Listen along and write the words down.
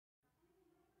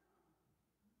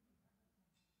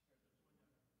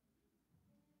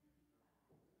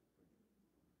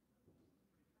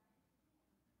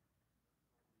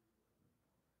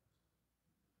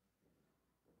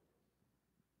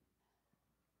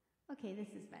Okay, this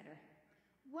is better.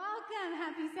 Welcome,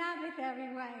 happy Sabbath,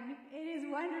 everyone. It is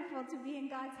wonderful to be in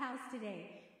God's house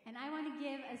today. And I want to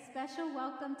give a special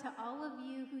welcome to all of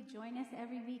you who join us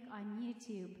every week on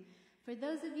YouTube. For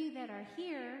those of you that are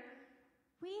here,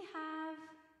 we have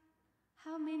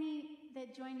how many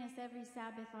that join us every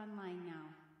Sabbath online now?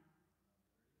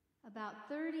 About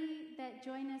 30 that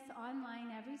join us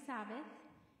online every Sabbath.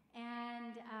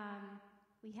 And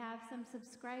we have some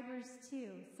subscribers too.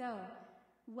 So,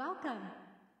 welcome.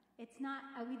 It's not,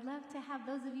 we'd love to have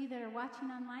those of you that are watching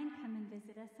online come and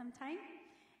visit us sometime.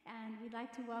 And we'd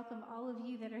like to welcome all of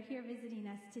you that are here visiting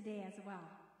us today as well.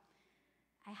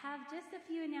 I have just a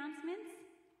few announcements.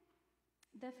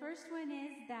 The first one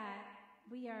is that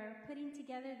we are putting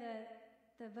together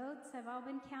the votes have all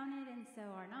been counted, and so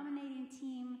our nominating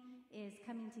team is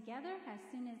coming together. As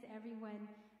soon as everyone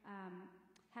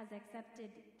has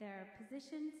accepted their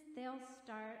positions, they'll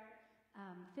start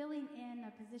filling in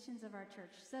the positions of our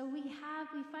church. So we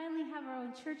finally have our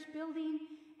own church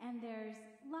building, and there's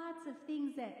lots of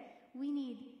things that we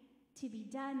need to be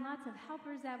done, lots of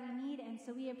helpers that we need, and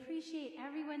so we appreciate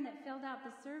everyone that filled out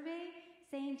the survey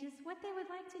saying just what they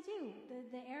would like to do,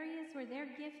 the areas where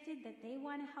they're gifted that they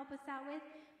want to help us out with.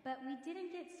 But we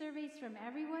didn't get surveys from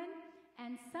everyone,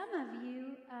 and some of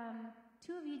you,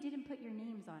 2 of you didn't put your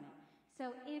names on it.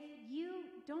 So if you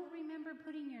don't remember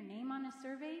putting your name on a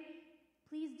survey,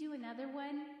 please do another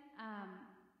one,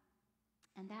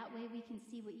 and that way we can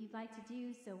see what you'd like to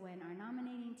do, so when our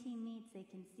nominating team meets, they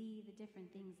can see the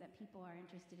different things that people are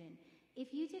interested in.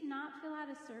 If you did not fill out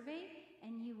a survey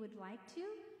and you would like to,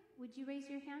 would you raise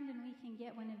your hand and we can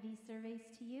get one of these surveys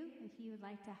to you if you would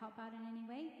like to help out in any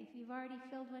way? If you've already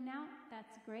filled one out,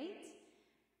 that's great.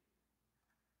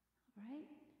 All right.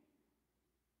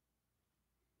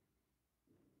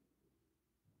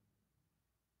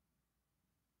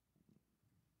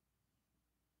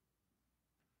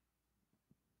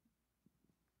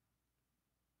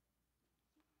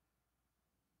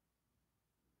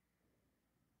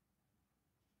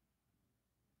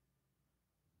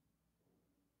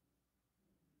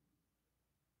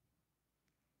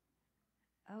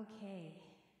 Okay.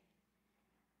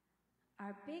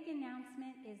 Our big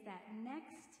announcement is that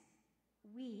next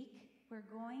week we're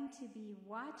going to be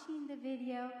watching the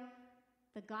video,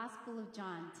 The Gospel of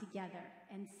John, together.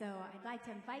 And so I'd like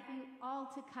to invite you all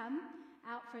to come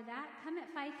out for that. Come at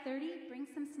 5:30, bring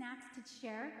some snacks to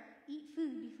share. Eat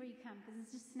food before you come, because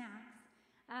it's just snacks.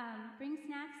 Bring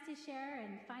snacks to share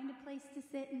and find a place to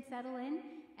sit and settle in.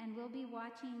 And we'll be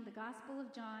watching The Gospel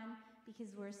of John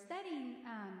because we're studying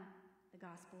the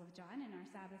Gospel of John in our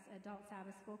adult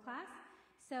Sabbath school class.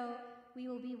 So we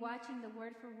will be watching the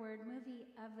word-for-word movie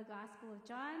of the Gospel of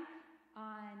John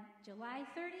on July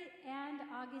 30th and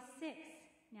August 6th.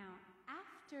 Now,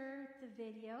 after the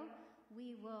video,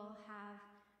 we will have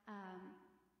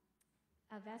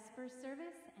a Vesper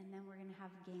service, and then we're going to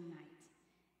have game night.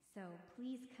 So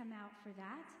please come out for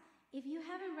that. If you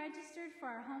haven't registered for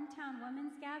our hometown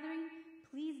women's gathering,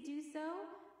 please do so.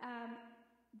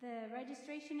 The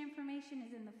registration information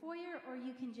is in the foyer, or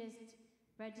you can just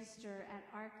register at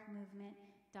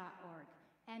arcmovement.org.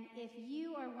 And if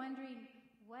you are wondering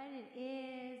what it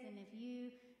is, and if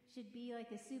you should be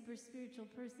like a super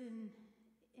spiritual person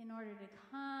in order to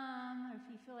come, or if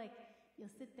you feel like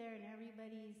you'll sit there and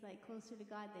everybody's like closer to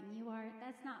God than you are,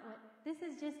 that's not what, this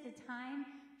is just a time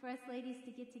for us ladies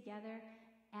to get together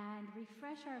and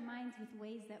refresh our minds with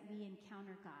ways that we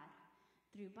encounter God.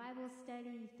 Through Bible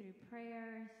study, through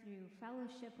prayer, through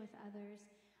fellowship with others.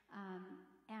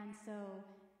 And so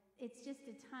it's just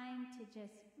a time to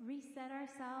just reset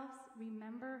ourselves,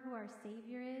 remember who our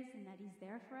Savior is and that He's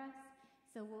there for us.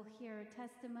 So we'll hear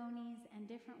testimonies and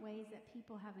different ways that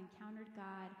people have encountered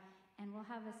God. And we'll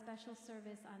have a special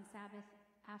service on Sabbath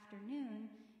afternoon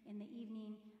in the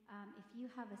evening. If you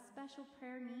have a special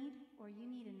prayer need or you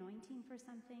need anointing for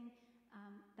something,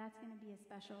 that's going to be a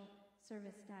special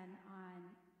service done on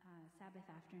Sabbath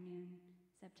afternoon,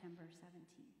 September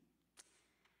 17th.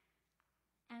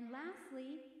 And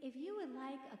lastly, if you would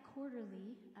like a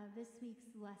quarterly of this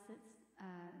week's lessons,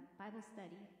 Bible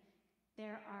study,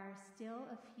 there are still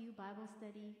a few Bible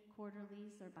study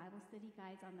quarterlies or Bible study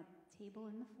guides on the table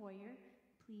in the foyer.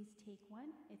 Please take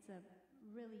one. It's a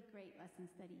really great lesson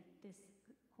study this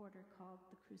quarter called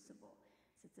The Crucible.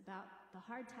 So it's about the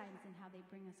hard times and how they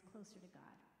bring us closer to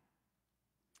God.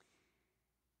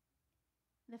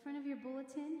 The front of your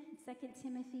bulletin, 2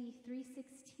 Timothy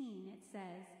 3:16, it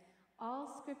says, "All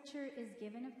Scripture is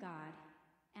given of God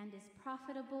and is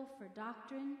profitable for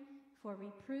doctrine, for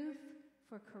reproof,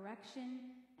 for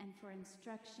correction, and for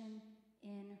instruction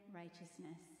in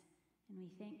righteousness." And we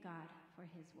thank God for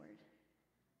His word.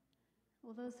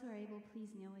 Will those who are able please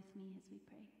kneel with me as we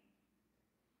pray?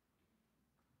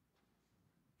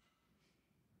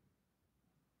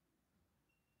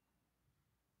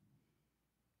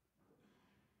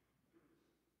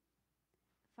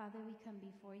 Father, we come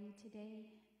before you today,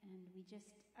 and we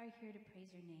just are here to praise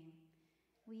your name.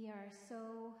 We are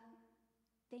so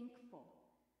thankful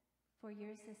for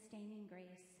your sustaining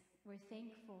grace. We're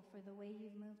thankful for the way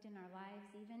you've moved in our lives.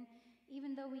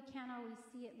 Even though we can't always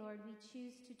see it, Lord, we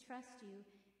choose to trust you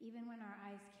even when our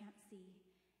eyes can't see.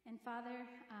 And Father,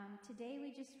 today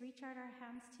we just reach out our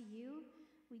hands to you.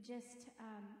 We just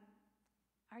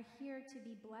are here to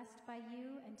be blessed by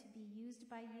you and to be used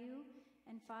by you.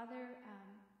 And Father,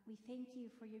 we thank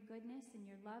you for your goodness and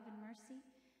your love and mercy.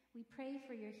 We pray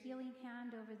for your healing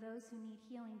hand over those who need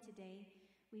healing today.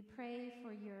 We pray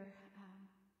for your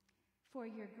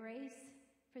grace,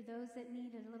 for those that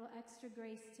need a little extra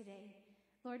grace today.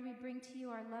 Lord, we bring to you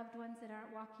our loved ones that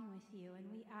aren't walking with you, and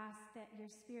we ask that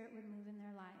your Spirit would move in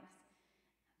their lives.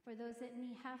 For those that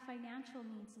have financial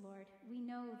needs, Lord, we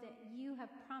know that you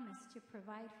have promised to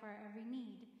provide for our every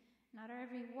need. Not our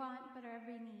every want, but our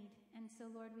every need. And so,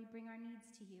 Lord, we bring our needs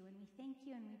to you, and we thank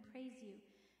you and we praise you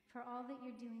for all that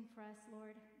you're doing for us,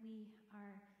 Lord. We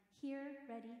are here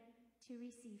ready to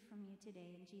receive from you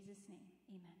today. In Jesus' name,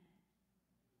 amen.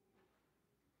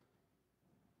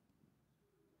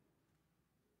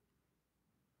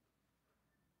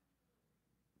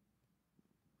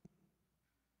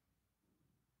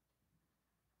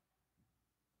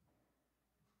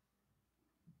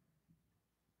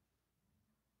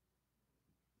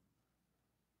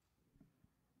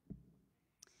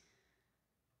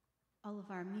 All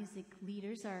of our music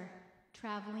leaders are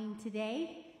traveling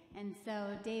today, and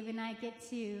so Dave and I get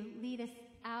to lead us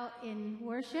out in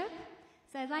worship.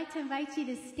 So I'd like to invite you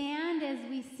to stand as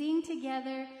we sing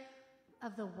together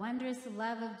of the wondrous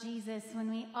love of Jesus.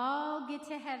 When we all get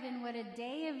to heaven, what a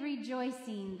day of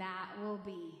rejoicing that will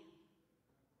be.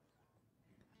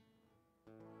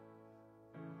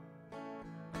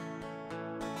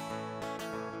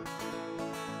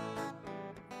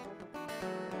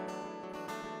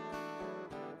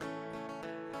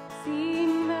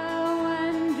 Sing the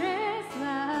wondrous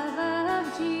love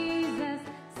of Jesus,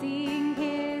 sing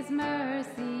his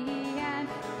mercy and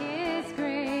his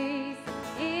grace.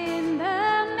 In the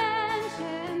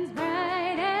mansions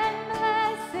bright and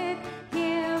blessed,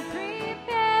 he'll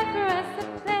prepare for us a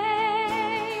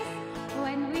place.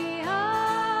 When we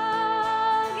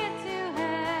all get to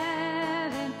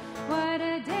heaven, what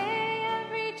a day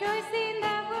of rejoicing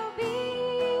that will be.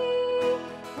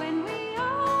 When we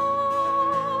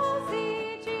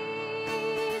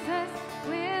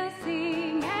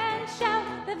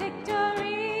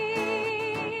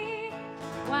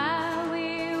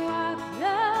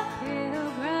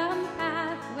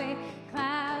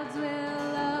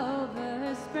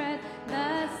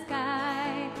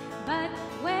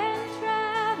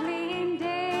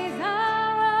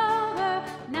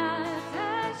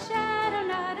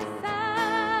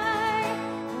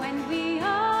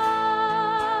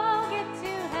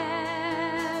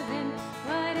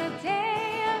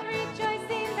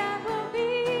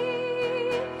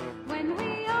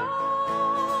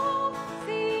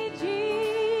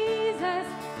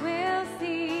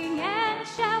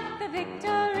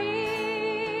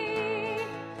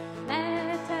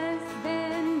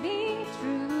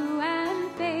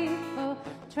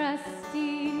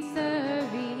trusting,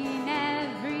 serving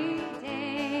every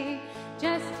day.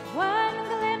 Just one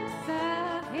glimpse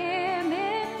of him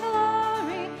in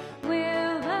glory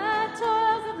will the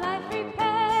toils of life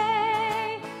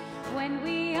repay. When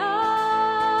we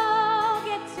all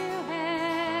get to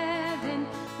heaven,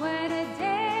 what a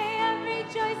day of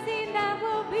rejoicing that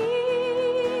will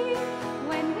be.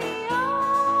 When we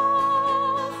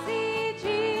all see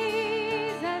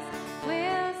Jesus,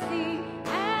 we'll sing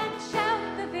and shout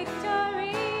the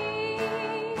victory.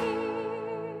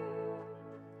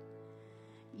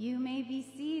 You may be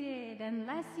seated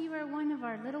unless you are one of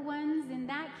our little ones. In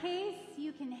that case,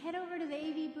 you can head over to the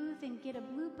AV booth and get a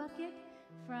blue bucket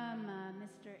from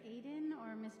Mr. Aiden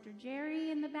or Mr.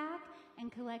 Jerry in the back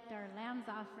and collect our lamb's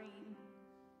offering.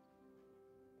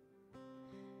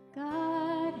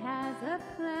 God has a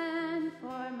plan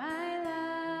for my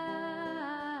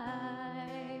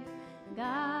life.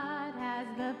 God has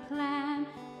the plan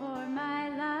for my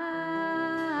life.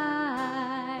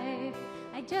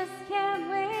 I just can't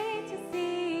wait to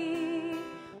see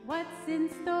what's in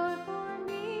store for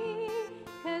me,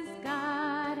 'cause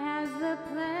God has the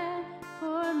plan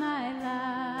for my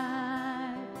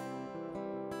life.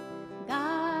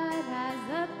 God has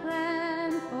a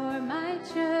plan for my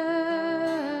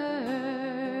church.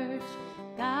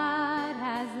 God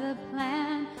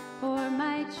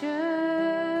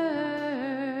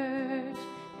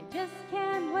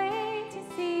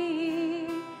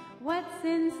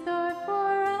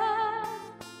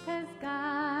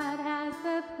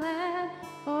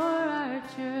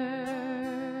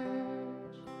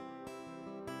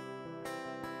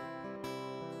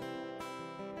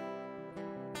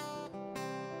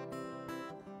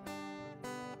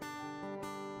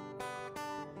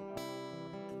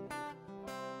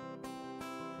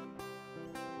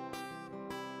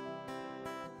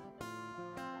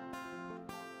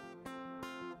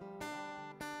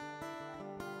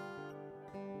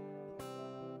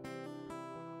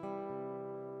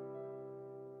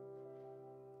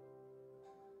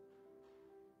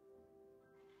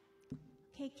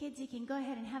Okay, kids, you can go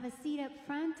ahead and have a seat up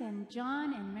front, and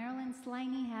John and Marilyn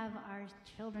Sliney have our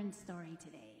children's story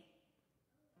today.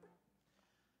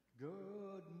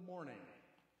 Good morning.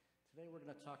 Today we're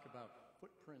going to talk about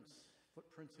footprints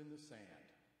in the sand.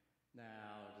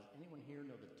 Now, does anyone here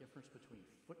know the difference between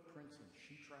footprints and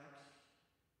shoe tracks?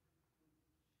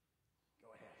 Go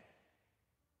ahead.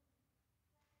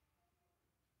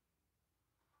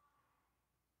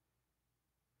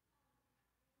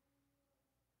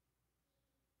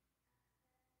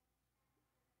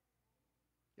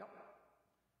 Yep.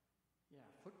 Yeah,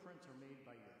 footprints are made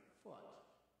by your foot.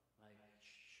 Like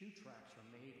shoe tracks are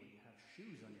made when you have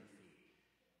shoes on your feet.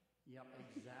 Yep,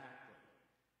 exactly.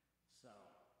 So,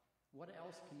 what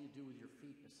else can you do with your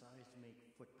feet besides make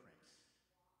footprints?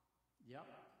 Yep.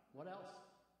 What else?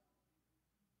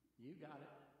 You got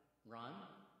it. Run.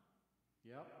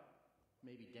 Yep.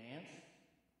 Maybe dance.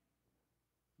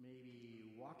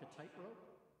 Maybe walk a tightrope.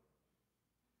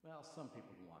 Well, some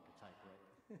people can walk a tightrope.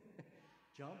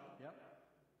 Jump. Yep.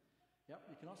 Yep.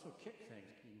 You can also kick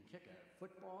things. You can kick a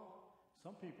football.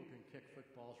 Some people can kick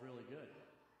footballs really good.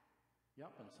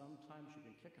 Yep. And sometimes you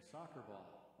can kick a soccer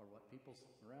ball, or what people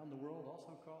around the world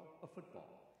also call a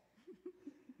football.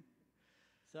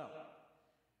 So,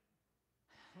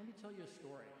 let me tell you a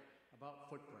story about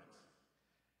footprints.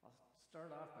 I'll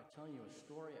start off by telling you a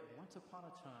story. Once upon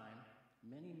a time,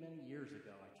 many, many years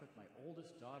ago, I took my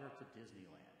oldest daughter to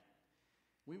Disneyland.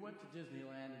 We went to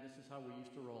Disneyland, and this is how we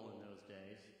used to roll in those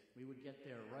days. We would get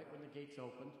there right when the gates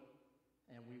opened,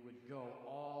 and we would go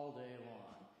all day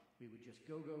long. We would just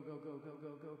go,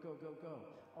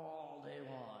 all day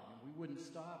long. And we wouldn't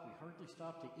stop. We hardly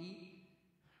stopped to eat,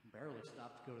 barely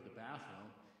stopped to go to the bathroom.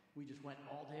 We just went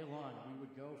all day long. We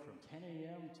would go from 10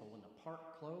 a.m. till when the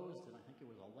park closed, and I think it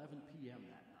was 11 p.m.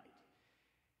 that night.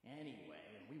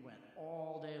 Anyway, and we went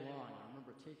all day long. I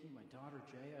remember taking my daughter,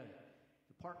 Jaya.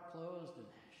 The park closed, and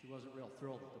she wasn't real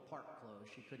thrilled that the park closed.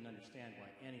 She couldn't understand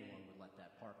why anyone would let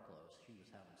that park close. She was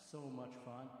having so much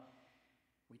fun.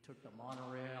 We took the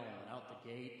monorail and went out the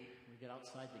gate. We get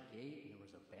outside the gate, and there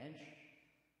was a bench.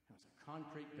 It was a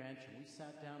concrete bench, and we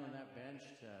sat down on that bench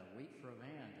to wait for a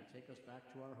van to take us back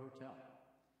to our hotel.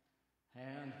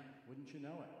 And wouldn't you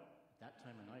know it, at that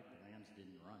time of night, the vans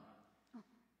didn't run.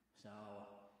 So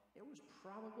it was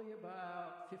probably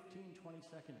about 15, 20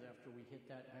 seconds after we hit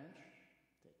that bench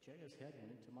that Jaya's head went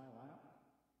into my lap,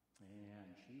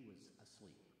 and she was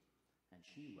asleep. And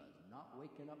she was not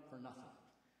waking up for nothing.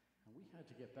 And we had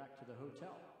to get back to the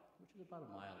hotel, which is about a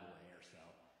mile away or so.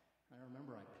 And I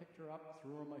remember I picked her up,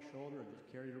 threw her on my shoulder, and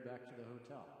just carried her back to the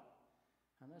hotel.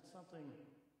 And that's something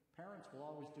parents will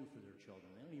always do for their children.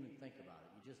 They don't even think about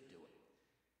it. You just do it.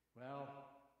 Well,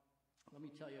 let me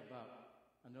tell you about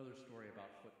another story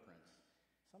about footprints.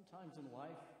 Sometimes in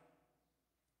life,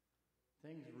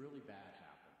 things really bad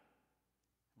happen.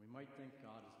 We might think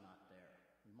God is not there.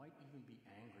 We might even be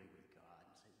angry with God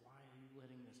and say, why are you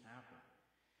letting this happen?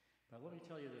 But let me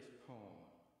tell you this poem.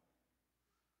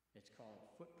 It's called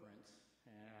Footprints,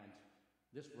 and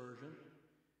this version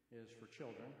is for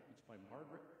children. It's by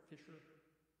Margaret Fishback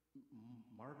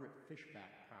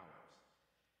Powers.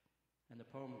 And the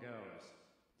poem goes,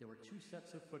 there were two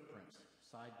sets of footprints,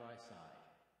 side by side,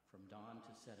 from dawn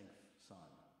to setting sun.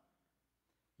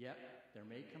 Yet there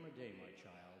may come a day, my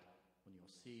child, when you'll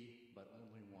see but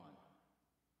only one.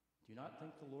 Do not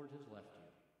think the Lord has left you.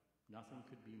 Nothing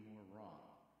could be more wrong.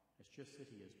 It's just that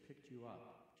he has picked you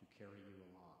up to carry you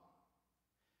along.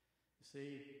 You see,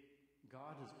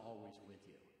 God is always with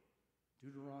you.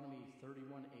 Deuteronomy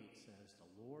 31:8 says,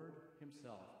 the Lord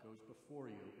himself goes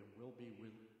before you and will be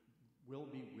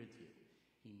with you.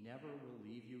 He never will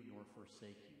leave you nor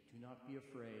forsake you. Do not be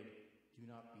afraid. Do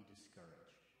not be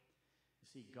discouraged. You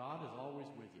see, God is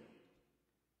always with you.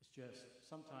 It's just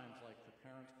sometimes like the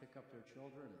parents pick up their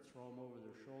children and throw them over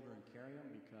their shoulder and carry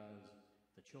them because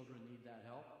the children need that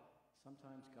help.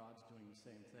 Sometimes God's doing the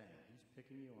same thing. He's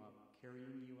picking you up,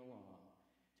 carrying you along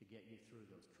to get you through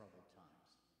those troubled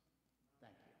times.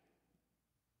 Thank you.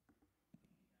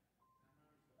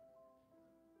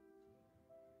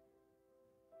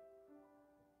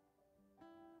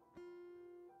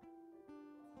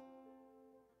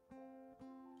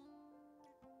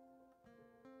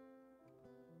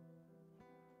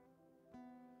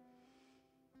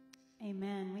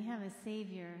 Amen. We have a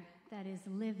Savior that is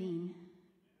living,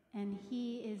 and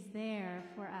he is there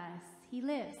for us. He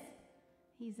lives.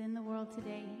 He's in the world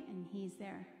today, and he's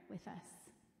there with us.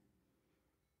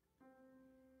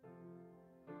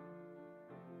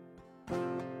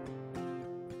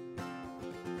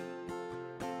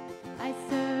 I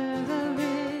serve a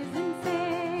risen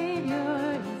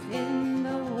Savior. He's in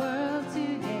the world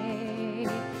today.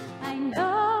 I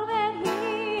know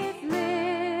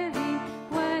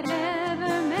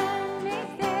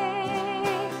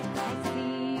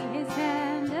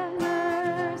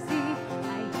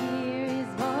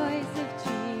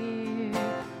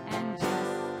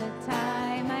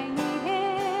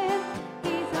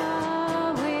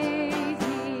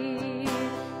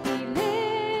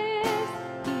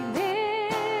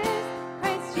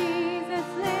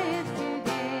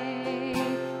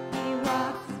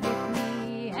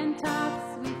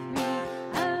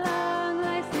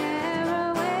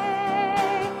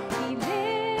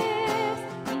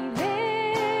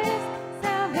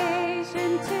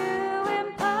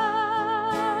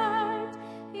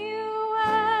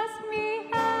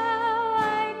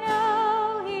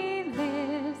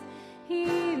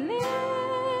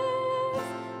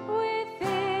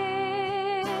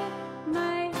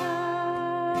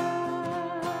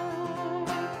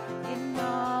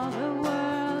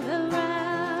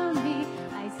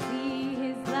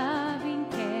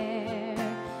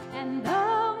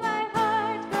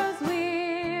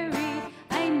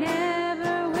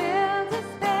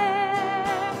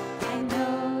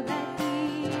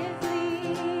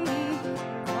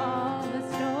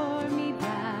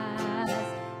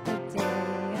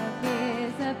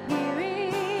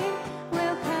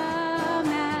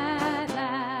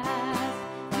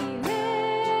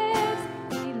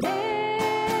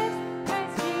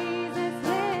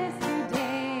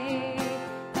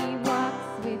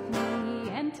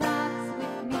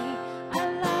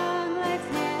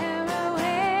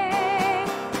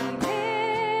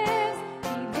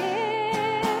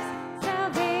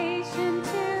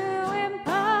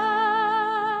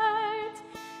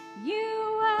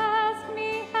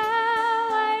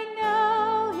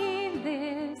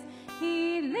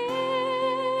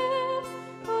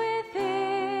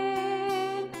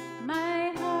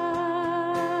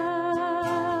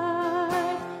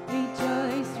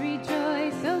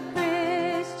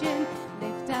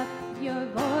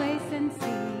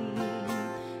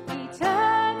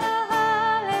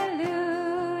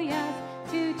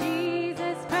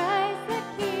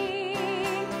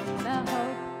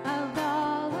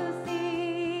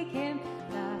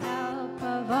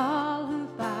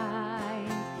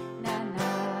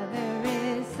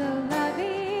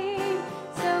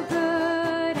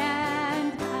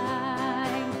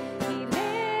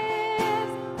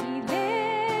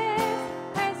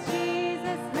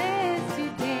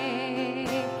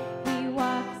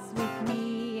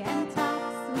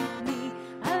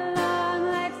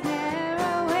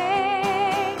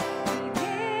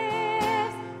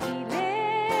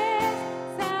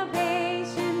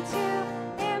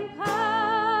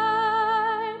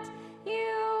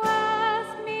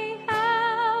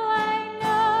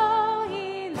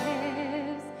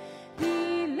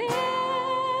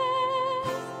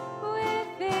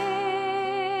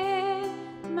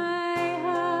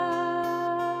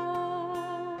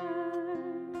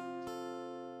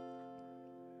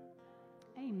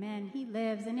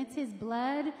his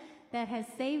blood that has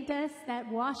saved us, that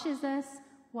washes us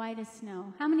white as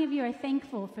snow. How many of you are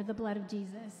thankful for the blood of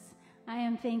Jesus? I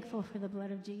am thankful for the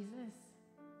blood of Jesus.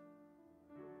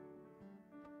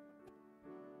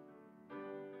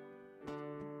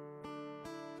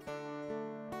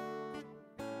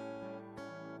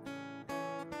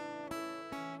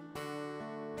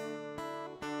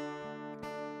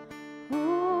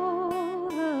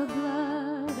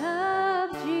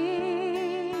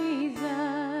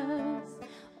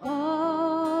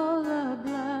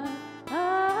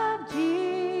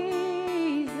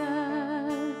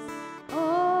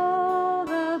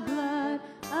 Blood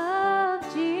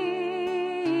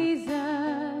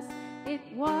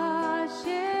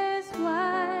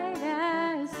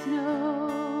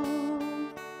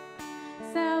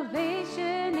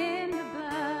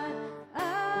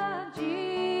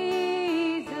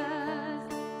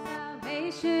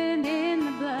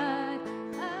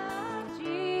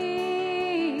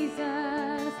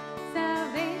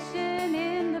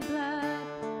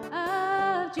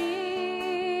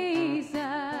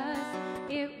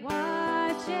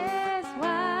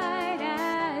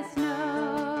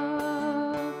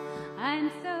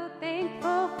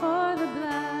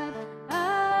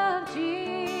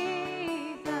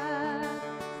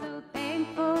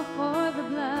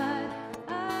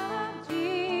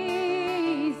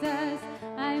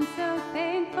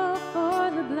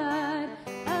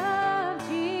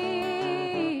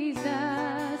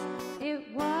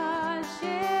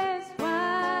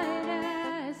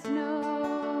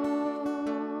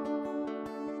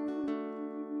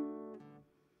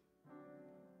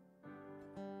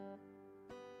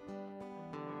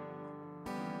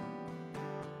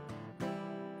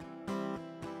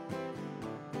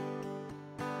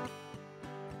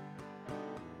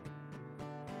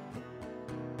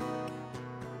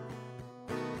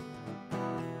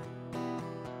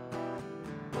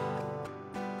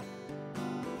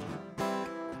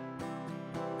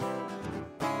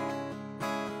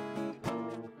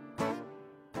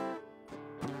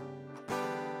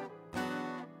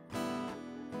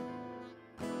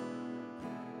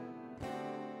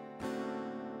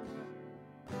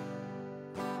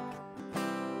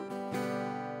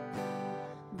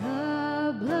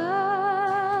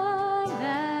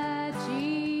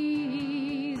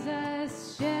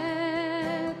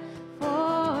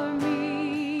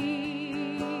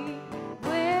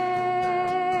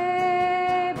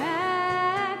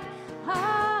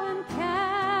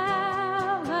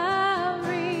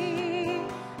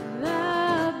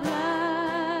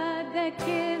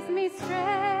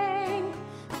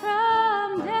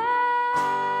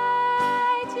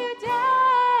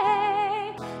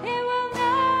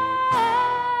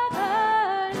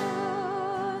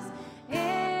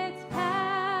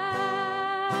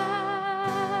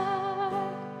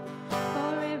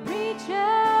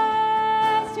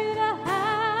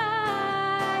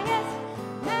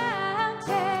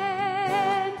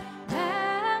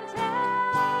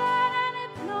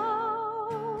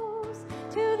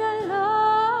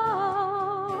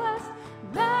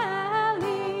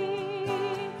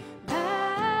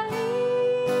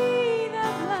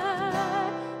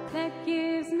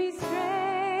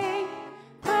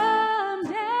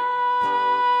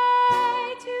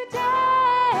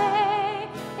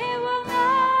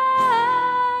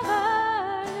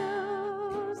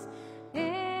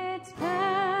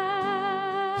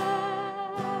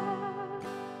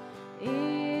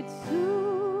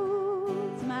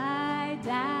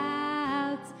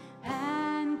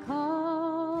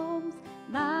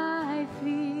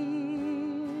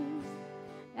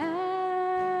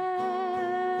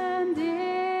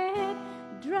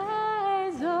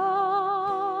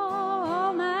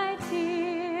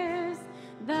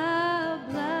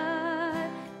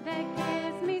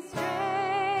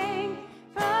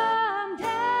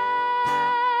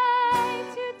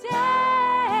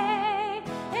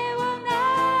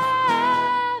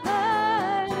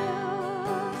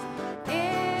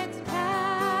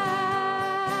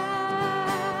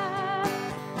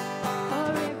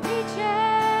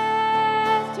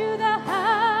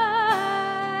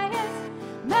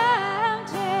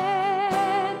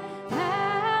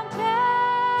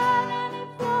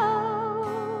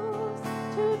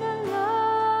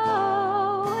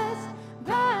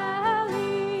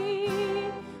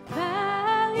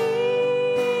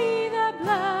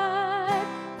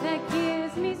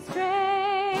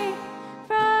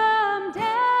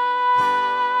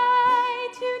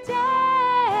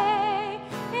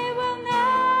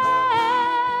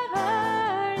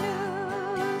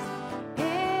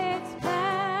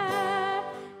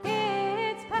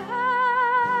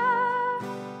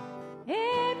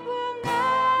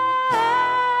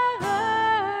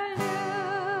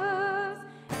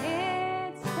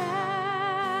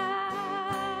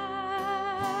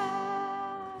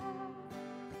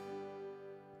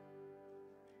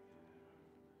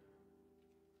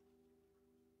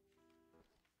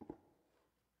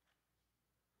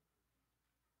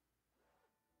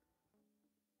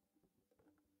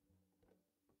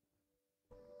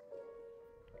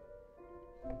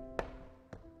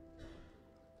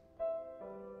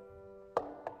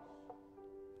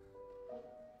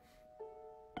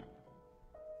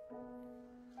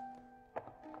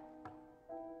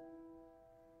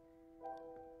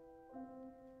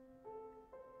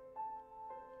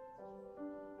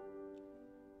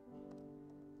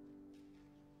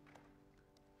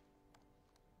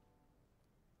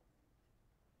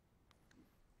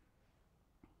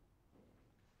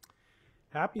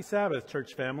Happy Sabbath,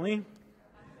 church family.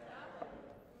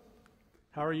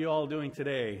 How are you all doing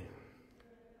today?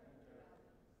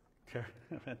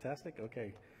 Fantastic?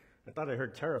 Okay. I thought I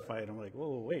heard terrified. I'm like,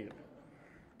 whoa, wait.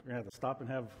 We're going to have to stop and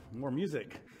have more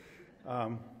music.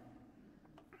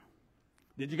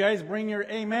 Did you guys bring your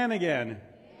amen again? Amen.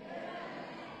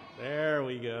 There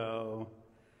we go.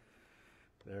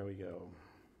 There we go.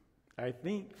 I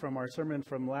think from our sermon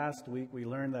from last week, we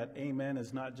learned that amen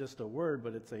is not just a word,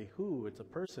 but it's a who, it's a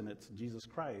person, it's Jesus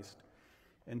Christ.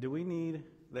 And do we need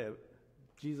the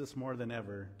Jesus more than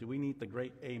ever? Do we need the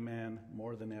great amen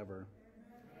more than ever?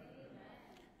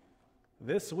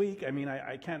 This week,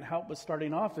 I can't help but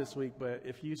starting off this week, but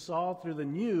if you saw through the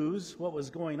news what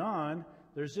was going on,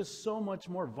 there's just so much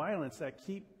more violence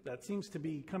that seems to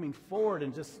be coming forward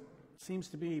and just seems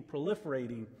to be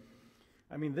proliferating.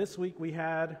 This week we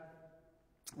had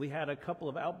a couple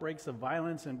of outbreaks of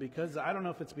violence, and because, I don't know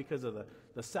if it's because of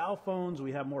the cell phones,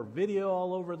 we have more video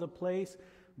all over the place,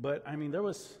 but there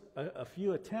was a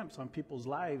few attempts on people's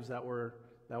lives that were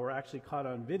actually caught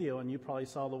on video, and you probably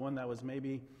saw the one that was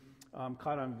maybe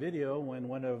caught on video when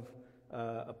one of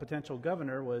a potential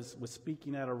governor was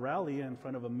speaking at a rally in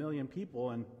front of 1 million people,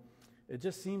 and it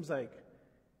just seems like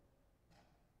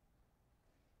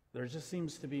there just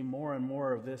seems to be more and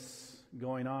more of this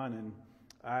going on. And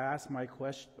I ask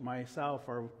myself,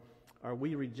 are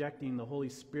we rejecting the Holy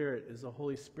Spirit? Is the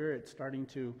Holy Spirit starting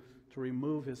to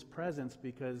remove his presence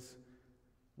because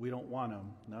we don't want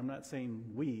him? Now, I'm not saying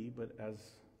we, but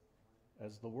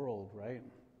as the world, right?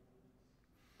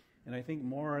 And I think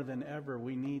more than ever,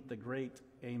 we need the great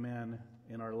amen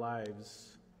in our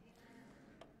lives.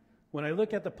 When I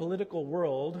look at the political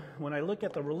world, when I look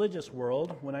at the religious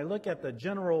world, when I look at the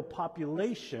general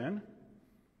population,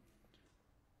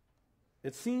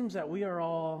 it seems that we are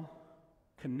all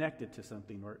connected to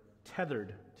something or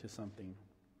tethered to something.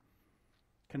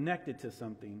 Connected to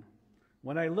something.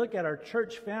 When I look at our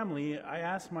church family, I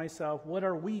ask myself, what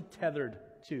are we tethered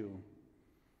to?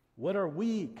 What are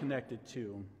we connected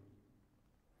to?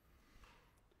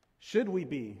 Should we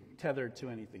be tethered to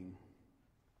anything?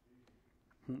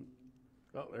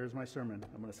 Oh, there's my sermon.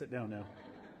 I'm going to sit down now.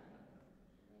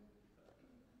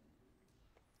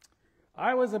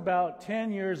 I was about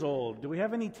 10 years old. Do we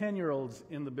have any 10-year-olds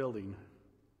in the building?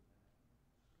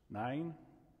 9?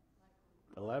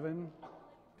 11?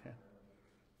 10.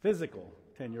 Physical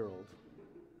 10-year-old.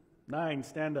 9,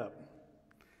 stand up.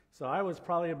 So I was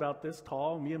probably about this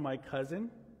tall, me and my cousin.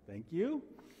 Thank you.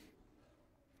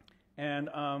 And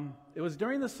it was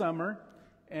during the summer,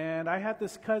 and I had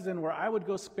this cousin where I would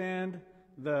go spend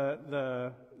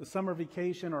the summer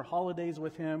vacation or holidays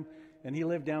with him, and he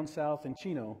lived down south in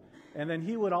Chino. And then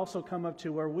he would also come up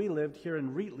to where we lived here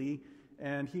in Wheatley,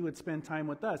 and he would spend time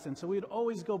with us. And so we'd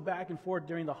always go back and forth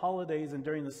during the holidays and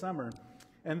during the summer.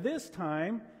 And this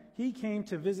time, he came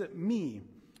to visit me.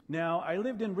 Now, I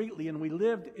lived in Wheatley, and we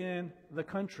lived in the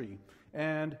country.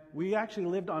 And we actually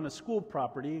lived on a school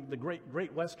property, the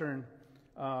Great Western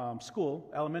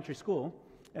School, elementary school.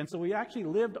 And so we actually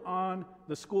lived on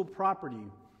the school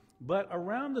property. But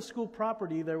around the school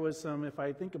property, there was some, if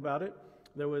I think about it,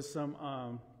 there was some,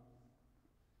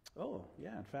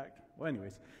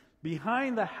 anyways,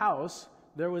 behind the house,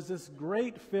 there was this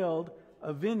great field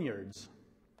of vineyards.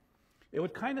 It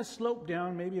would kind of slope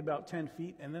down maybe about 10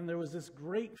 feet, and then there was this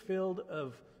great field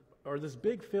this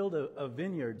big field of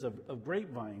vineyards, of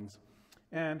grapevines.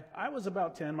 And I was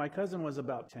about 10, my cousin was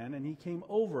about 10, and he came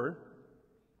over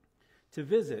to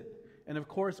visit. And of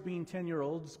course, being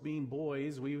 10-year-olds, being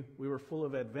boys, we were full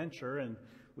of adventure, and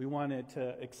we wanted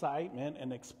excitement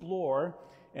and explore.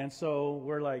 And so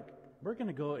we're like, we're going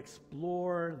to go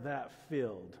explore that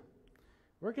field.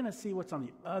 We're going to see what's on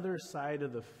the other side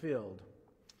of the field.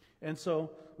 And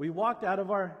so we walked out of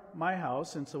my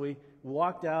house, and so we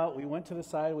walked out, we went to the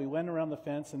side, we went around the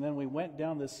fence, and then we went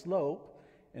down this slope,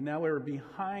 and now we were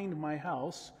behind my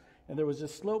house, and there was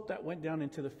this slope that went down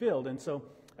into the field. And so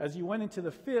as you went into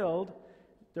the field,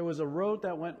 there was a road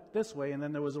that went this way, and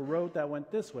then there was a road that went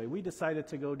this way. We decided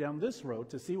to go down this road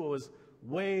to see what was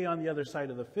way on the other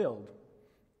side of the field.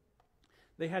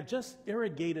 They had just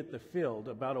irrigated the field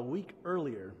about a week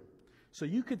earlier. So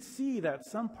you could see that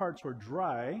some parts were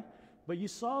dry, but you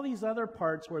saw these other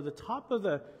parts where the top of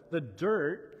the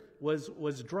dirt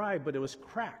was dry, but it was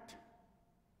cracked.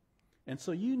 And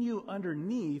so you knew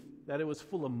underneath that it was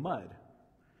full of mud.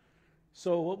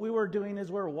 So what we were doing is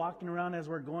we were walking around as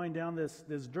we're going down this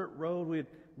dirt road.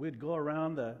 We'd go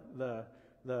around the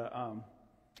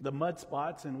mud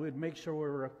spots, and we'd make sure we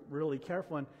were really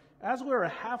careful. And as we were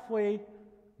halfway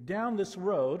down this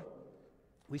road,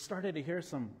 we started to hear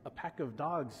a pack of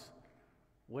dogs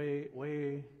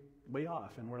way way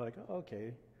off. And we're like, oh,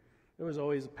 okay. There was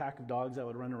always a pack of dogs that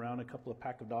would run around, a couple of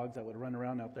pack of dogs that would run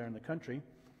around out there in the country.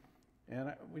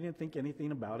 And we didn't think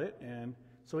anything about it. And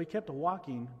so we kept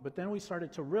walking. But then we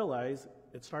started to realize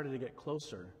it started to get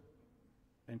closer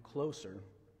and closer.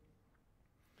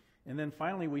 And then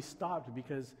finally we stopped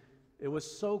because it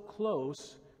was so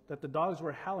close that the dogs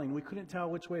were howling. We couldn't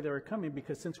tell which way they were coming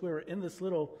because since we were in this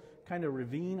little kind of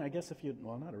ravine, I guess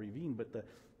well, not a ravine,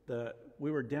 but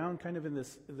we were down kind of in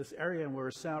this area and we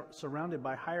were surrounded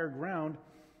by higher ground.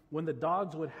 When the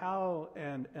dogs would howl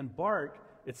and bark,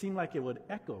 it seemed like it would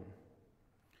echo.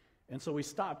 And so we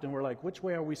stopped and we're like, which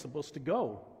way are we supposed to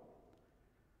go?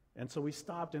 And so we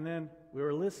stopped and then we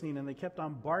were listening and they kept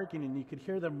on barking and you could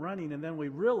hear them running. And then we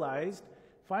realized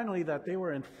finally that they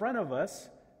were in front of us,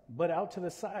 but out to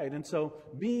the side. And so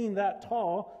being that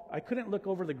tall, I couldn't look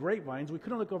over the grapevines. We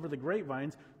couldn't look over the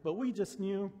grapevines, but we just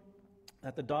knew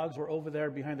that the dogs were over there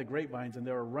behind the grapevines and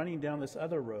they were running down this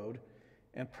other road.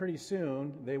 And pretty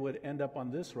soon they would end up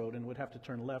on this road and would have to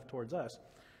turn left towards us.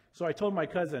 So I told my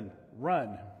cousin,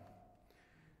 run.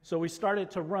 So we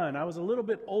started to run. I was a little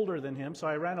bit older than him, so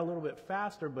I ran a little bit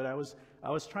faster, but I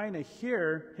was trying to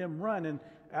hear him run. And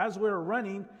as we were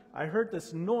running, I heard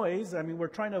this noise. I mean, we're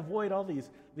trying to avoid all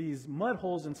these mud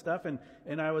holes and stuff,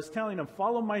 and I was telling him,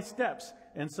 follow my steps.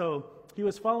 And so he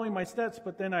was following my steps,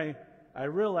 but then I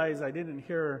realized I didn't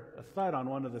hear a thud on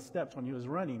one of the steps when he was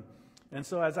running. And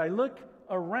so as I look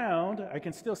around, I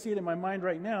can still see it in my mind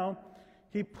right now,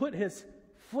 he put his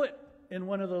foot in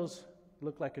one of those,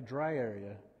 looked like a dry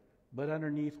area, but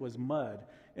underneath was mud.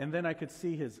 And then I could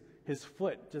see his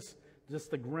foot, just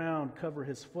the ground cover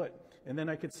his foot. And then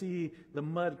I could see the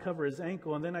mud cover his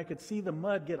ankle. And then I could see the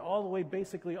mud get all the way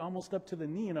basically almost up to the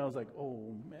knee. And I was like,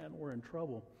 oh man, we're in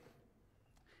trouble.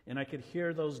 And I could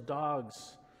hear those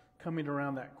dogs coming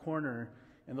around that corner.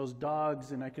 And those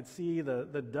dogs, and I could see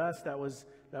the dust that was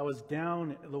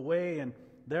down the way. And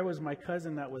there was my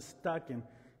cousin that was stuck. And,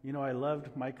 you know, I loved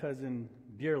my cousin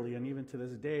dearly, and even to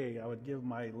this day, I would give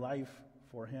my life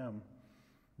for him.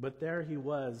 But there he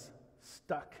was,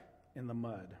 stuck in the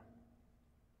mud.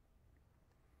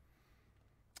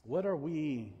 What are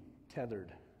we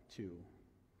tethered to?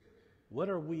 What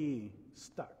are we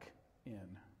stuck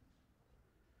in?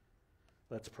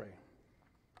 Let's pray.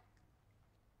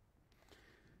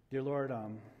 Dear Lord,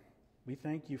 we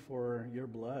thank you for your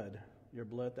blood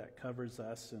that covers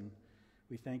us, and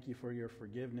we thank you for your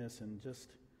forgiveness and just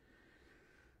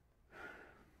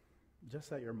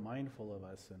that you're mindful of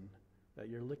us and that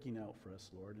you're looking out for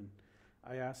us, Lord. And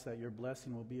I ask that your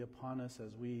blessing will be upon us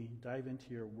as we dive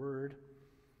into your word,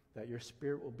 that your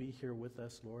spirit will be here with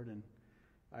us, Lord. And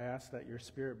I ask that your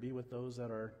spirit be with those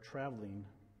that are traveling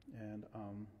and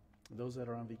those that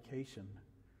are on vacation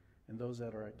and those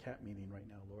that are at camp meeting right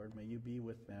now, Lord. May you be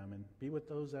with them and be with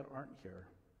those that aren't here.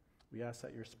 We ask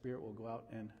that your spirit will go out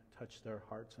and touch their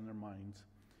hearts and their minds.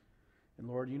 And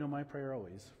Lord, you know my prayer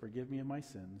always. Forgive me of my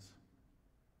sins.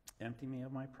 Empty me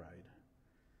of my pride.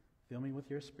 Fill me with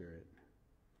your spirit.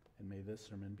 And may this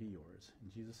sermon be yours.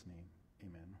 In Jesus' name,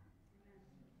 amen.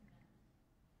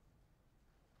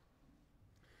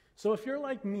 So if you're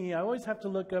like me, I always have to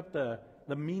look up the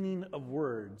meaning of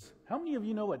words. How many of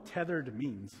you know what tethered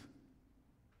means?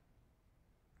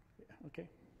 Yeah, okay.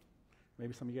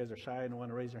 Maybe some of you guys are shy and don't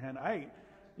want to raise your hand.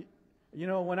 You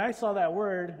know, when I saw that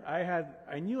word,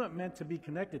 I knew it meant to be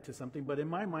connected to something, but in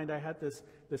my mind I had this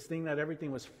thing that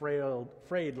everything was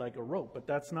frayed like a rope, but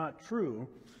that's not true.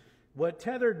 What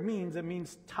tethered means, it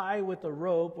means tie with a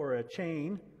rope or a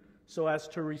chain so as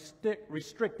to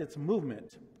restrict its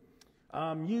movement.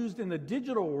 Used in the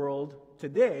digital world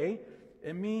today,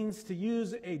 it means to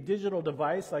use a digital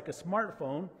device like a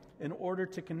smartphone in order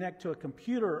to connect to a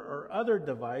computer or other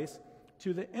device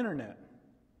to the internet.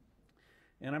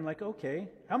 And I'm like, okay,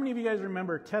 how many of you guys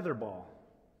remember tetherball?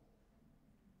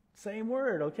 Same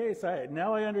word, okay, so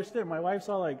now I understood. My wife's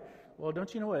all like, well,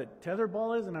 don't you know what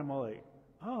tetherball is? And I'm all like,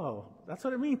 oh, that's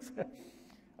what it means.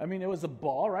 I mean, it was a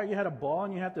ball, right? You had a ball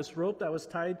and you had this rope that was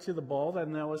tied to the ball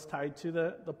and that was tied to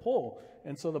the pole.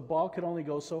 And so the ball could only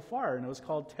go so far, and it was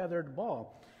called tethered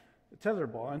ball.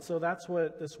 And so that's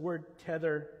what this word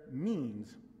tether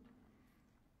means.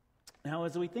 Now,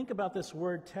 as we think about this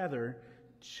word tether,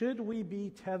 should we be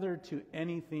tethered to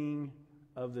anything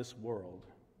of this world?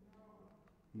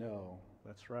 No,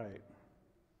 that's right.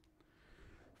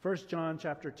 1 John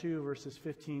chapter 2, verses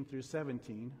 15 through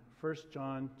 17. 1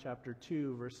 John chapter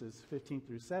 2, verses 15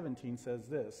 through 17 says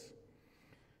this: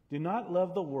 Do not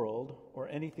love the world or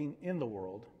anything in the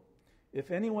world.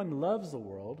 If anyone loves the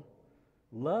world,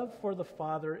 love for the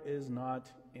Father is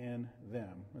not in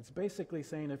them. It's basically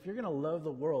saying if you're going to love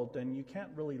the world, then you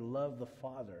can't really love the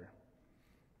Father.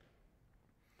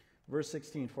 Verse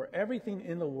 16, for everything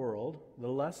in the world, the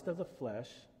lust of the flesh,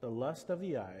 the lust of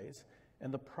the eyes,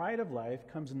 and the pride of life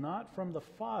comes not from the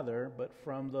Father, but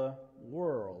from the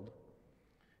world.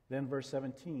 Then verse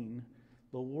 17,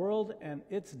 the world and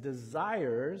its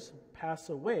desires pass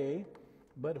away,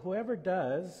 but whoever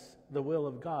does the will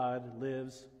of God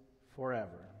lives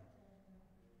forever.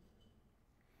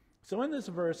 So in this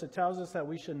verse, it tells us that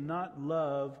we should not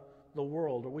love the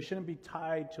world, or we shouldn't be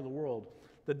tied to the world,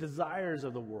 the desires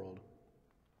of the world.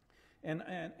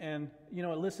 And you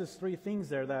know, it lists us three things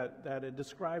there that it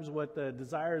describes what the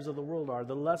desires of the world are: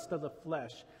 the lust of the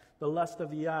flesh, the lust of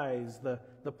the eyes,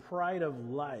 the pride of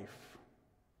life.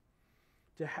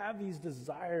 To have these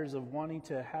desires of wanting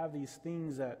to have these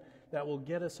things that will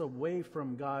get us away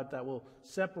from God, that will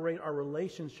separate our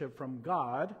relationship from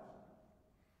God,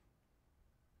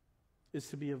 is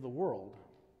to be of the world.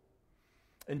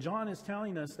 And John is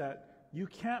telling us that you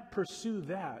can't pursue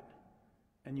that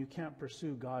and you can't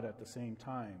pursue God at the same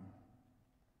time.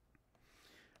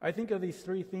 I think of these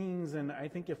three things, and I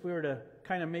think if we were to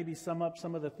kind of maybe sum up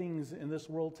some of the things in this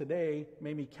world today,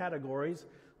 maybe categories,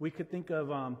 we could think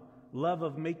of love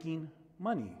of making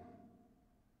money.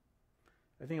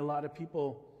 I think a lot of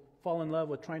people fall in love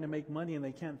with trying to make money and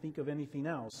they can't think of anything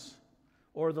else.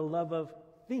 Or the love of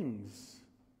things.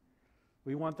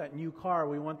 We want that new car,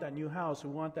 we want that new house, we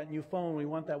want that new phone, we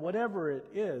want that whatever it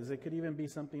is. It could even be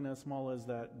something as small as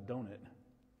that donut.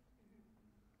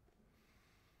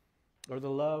 Or the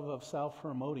love of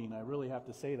self-promoting. I really have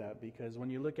to say that, because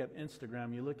when you look at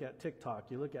Instagram, you look at TikTok,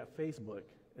 you look at Facebook,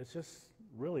 it's just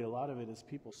really a lot of it is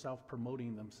people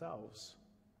self-promoting themselves.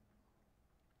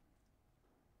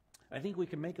 I think we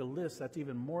can make a list that's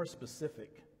even more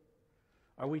specific.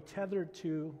 Are we tethered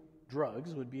to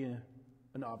drugs? Would be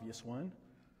an obvious one.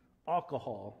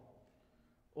 Alcohol.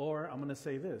 Or I'm going to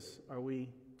say this: are we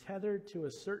tethered to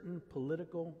a certain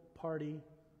political party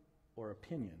or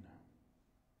opinion?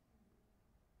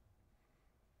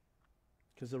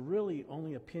 Because the really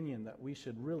only opinion that we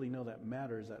should really know that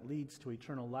matters, that leads to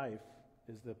eternal life,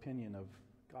 is the opinion of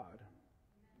God.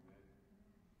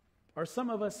 Are some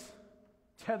of us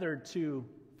tethered to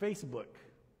Facebook?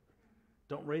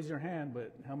 Don't raise your hand,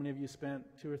 but how many of you spent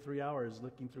 2 or 3 hours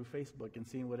looking through Facebook and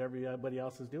seeing what everybody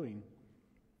else is doing?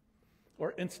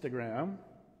 Or Instagram?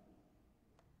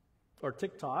 Or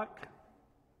TikTok?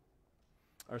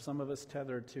 Are some of us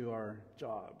tethered to our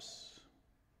jobs?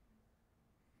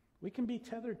 We can be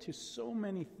tethered to so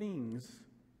many things.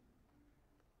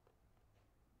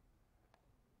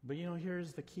 But you know,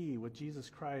 here's the key with Jesus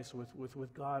Christ,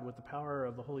 with God, with the power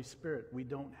of the Holy Spirit. We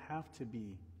don't have to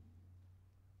be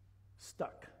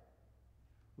stuck.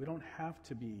 We don't have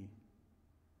to be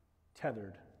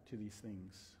tethered to these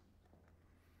things.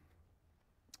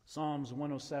 Psalms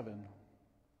 107.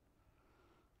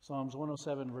 Psalms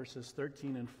 107 verses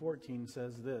 13 and 14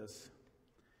 says this: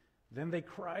 Then they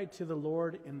cried to the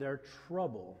Lord in their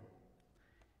trouble,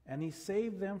 and he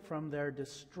saved them from their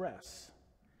distress.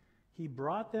 He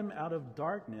brought them out of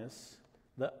darkness,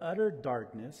 the utter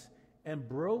darkness, and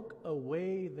broke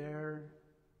away their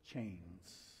chains.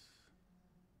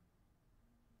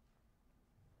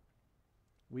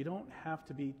 We don't have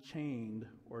to be chained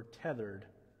or tethered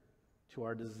to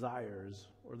our desires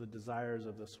or the desires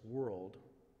of this world.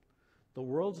 The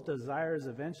world's desires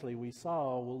eventually, we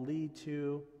saw, will lead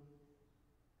to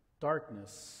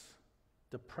darkness,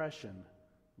 depression,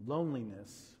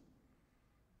 loneliness.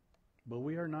 But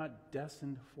we are not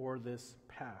destined for this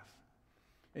path.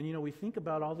 And you know, we think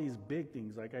about all these big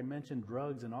things, like I mentioned,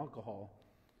 drugs and alcohol.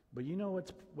 But you know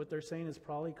what they're saying is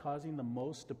probably causing the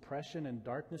most depression and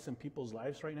darkness in people's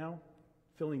lives right now?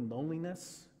 Feeling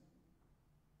loneliness?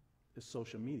 Is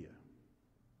social media.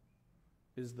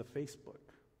 Is the Facebook.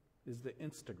 Is the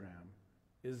Instagram.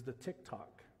 Is the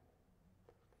TikTok.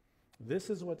 This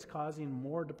is what's causing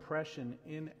more depression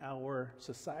in our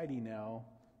society now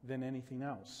than anything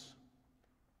else.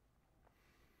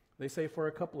 They say for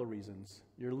a couple of reasons.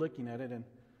 You're looking at it, and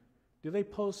do they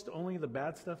post only the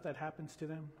bad stuff that happens to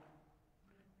them?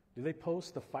 Do they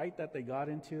post the fight that they got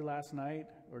into last night?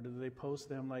 Or do they post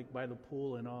them like by the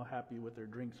pool and all happy with their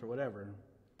drinks or whatever?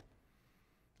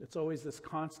 It's always this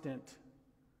constant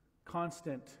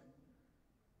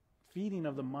feeding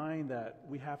of the mind that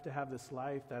we have to have this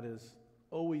life that is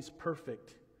always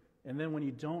perfect. And then when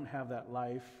you don't have that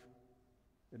life,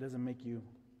 it doesn't make you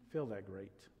feel that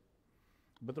great.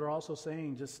 But they're also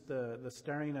saying just the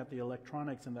staring at the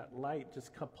electronics and that light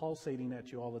just pulsating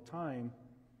at you all the time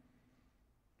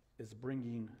is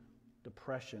bringing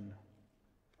depression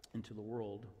into the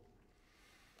world.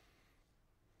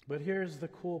 But here's the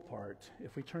cool part.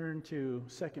 If we turn to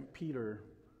 2 Peter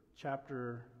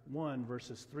chapter 1,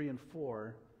 verses 3 and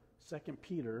 4. 2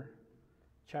 Peter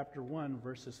chapter 1,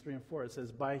 verses 3 and 4. It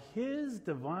says, by his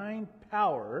divine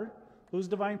power, whose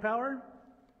divine power?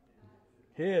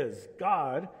 His,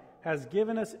 God, has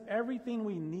given us everything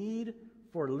we need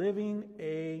for living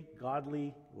a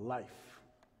godly life.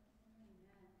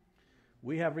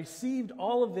 We have received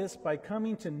all of this by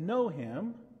coming to know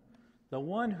him, the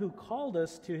one who called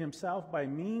us to himself by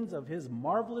means of his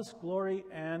marvelous glory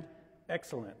and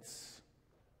excellence.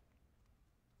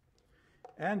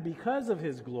 And because of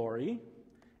his glory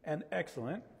and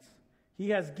excellence, he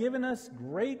has given us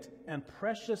great and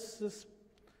precious...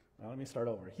 Well, let me start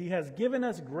over. He has given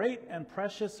us great and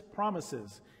precious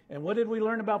promises. And what did we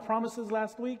learn about promises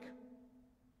last week?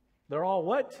 They're all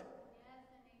what?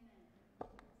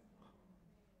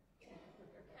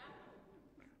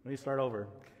 Let me start over.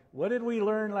 What did we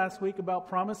learn last week about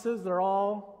promises? They're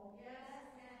all? Yes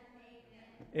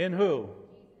and amen. In who?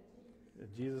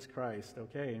 Jesus Christ.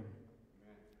 Okay.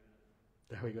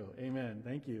 There we go. Amen.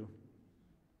 Thank you.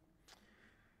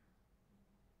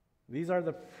 These are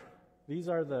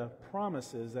the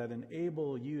promises that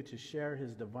enable you to share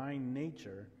his divine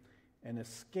nature and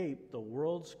escape the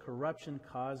world's corruption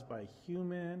caused by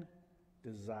human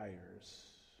desires.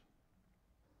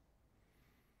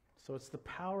 So it's the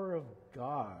power of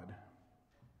God.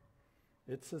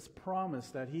 It's his promise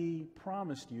that he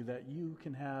promised you that you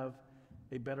can have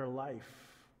a better life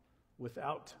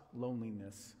without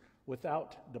loneliness,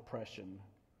 without depression.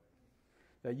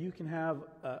 That you can have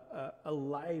a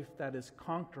life that is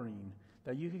conquering.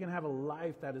 That you can have a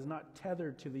life that is not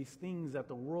tethered to these things that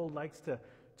the world likes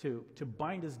to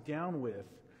bind us down with.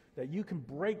 That you can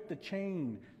break the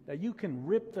chain. That you can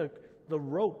rip the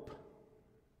rope.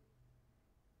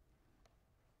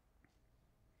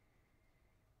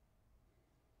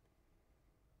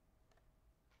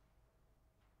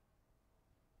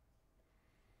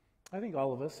 I think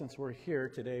all of us, since we're here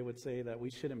today, would say that we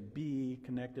shouldn't be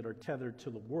connected or tethered to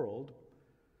the world.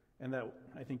 And that,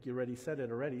 I think you already said it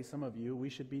already, some of you, we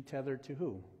should be tethered to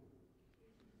who?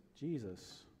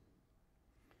 Jesus.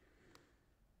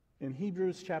 In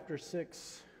Hebrews chapter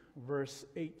 6, verse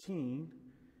 18,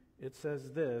 it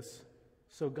says this,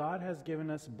 so God has given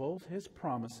us both his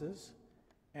promises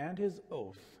and his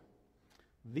oath.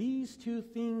 These two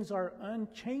things are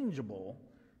unchangeable,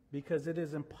 because it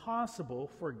is impossible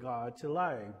for God to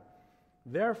lie.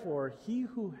 Therefore, he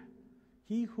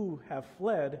who have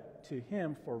fled to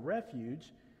him for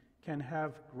refuge can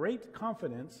have great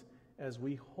confidence as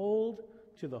we hold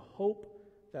to the hope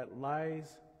that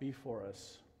lies before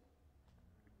us.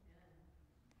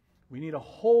 We need to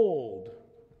hold,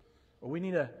 or we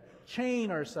need to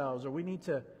chain ourselves, or we need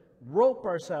to rope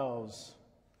ourselves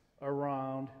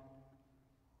around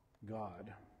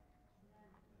God.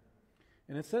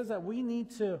 And it says that we need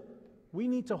to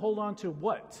hold on to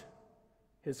what?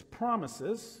 His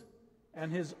promises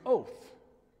and his oath.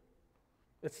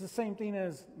 It's the same thing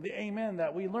as the amen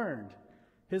that we learned.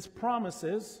 His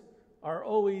promises are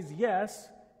always yes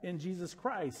in Jesus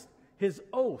Christ. His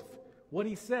oath, what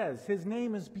he says, his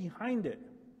name is behind it.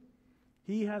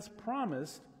 He has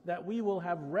promised that we will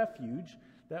have refuge,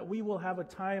 that we will have a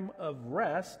time of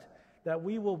rest, that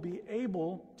we will be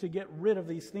able to get rid of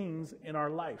these things in our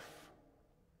life.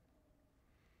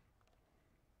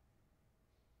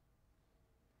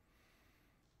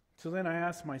 So then I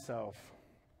ask myself,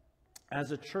 as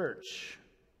a church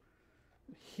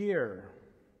here,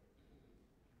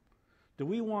 do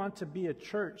we want to be a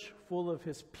church full of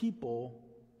his people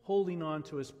holding on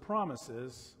to his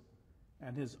promises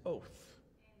and his oath?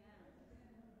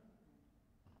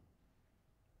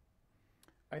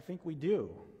 I think we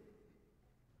do.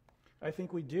 I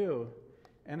think we do.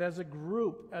 And as a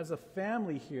group, as a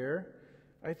family here,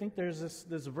 I think there's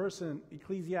this verse in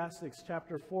Ecclesiastes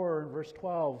chapter 4, verse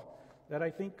 12, that I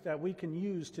think that we can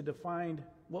use to define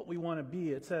what we want to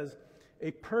be. It says,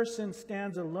 a person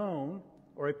stands alone,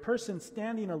 or a person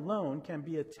standing alone can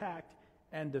be attacked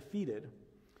and defeated.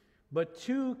 But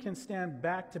two can stand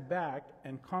back to back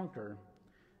and conquer.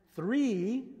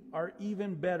 Three are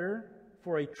even better,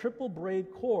 for a triple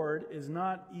braid cord is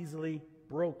not easily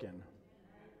broken.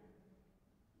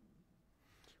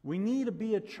 We need to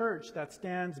be a church that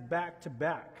stands back to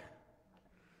back.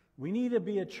 We need to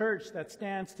be a church that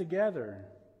stands together.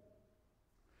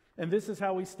 And this is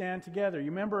how we stand together. You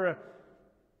remember,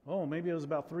 maybe it was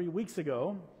about 3 weeks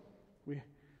ago,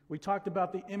 we talked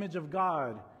about the image of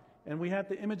God. And we had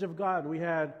the image of God. We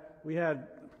had,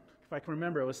 if I can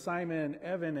remember, it was Simon,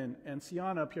 Evan, and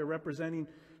Siana up here representing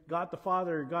God the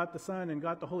Father, God the Son, and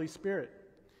God the Holy Spirit.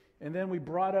 And then we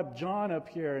brought up John up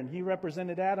here, and he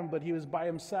represented Adam, but he was by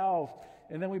himself.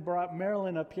 And then we brought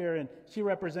Marilyn up here, and she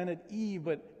represented Eve,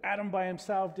 but Adam by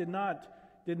himself did not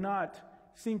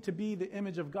seem to be the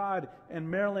image of God.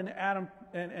 And Marilyn, Adam,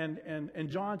 and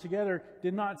John together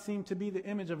did not seem to be the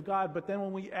image of God. But then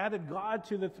when we added God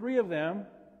to the three of them,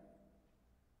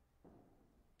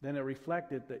 then it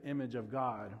reflected the image of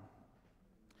God.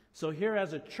 So here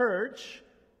as a church,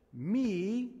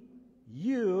 me,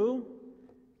 you,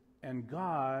 and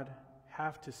God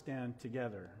have to stand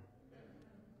together.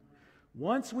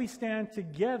 Once we stand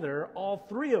together, all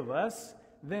three of us,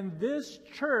 then this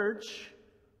church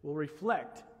will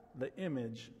reflect the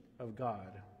image of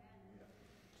God.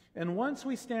 And once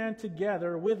we stand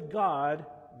together with God,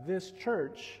 this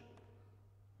church,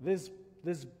 this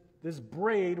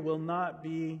braid will not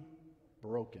be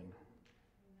broken.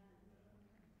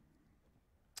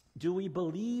 Do we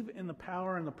believe in the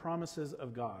power and the promises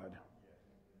of God?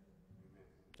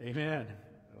 Amen.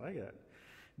 I like it.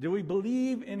 Do we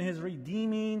believe in His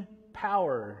redeeming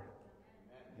power?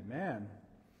 Amen.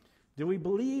 Do we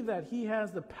believe that He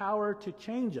has the power to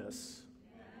change us?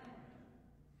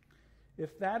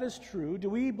 If that is true, do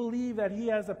we believe that He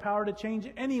has the power to change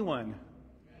anyone?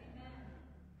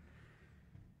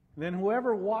 Then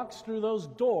whoever walks through those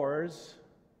doors,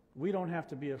 we don't have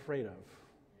to be afraid of.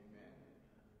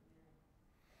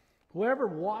 Whoever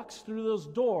walks through those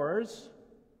doors,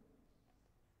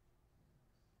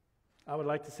 I would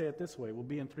like to say it this way, will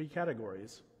be in three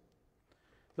categories.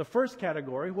 The first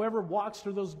category, whoever walks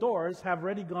through those doors have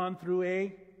already gone through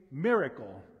a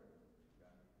miracle.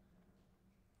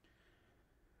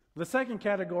 The second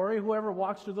category, whoever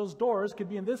walks through those doors, could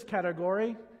be in this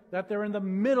category, that they're in the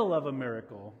middle of a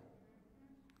miracle.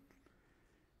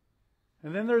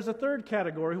 And then there's a third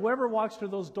category, whoever walks through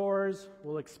those doors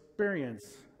will experience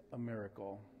a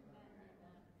miracle.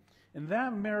 And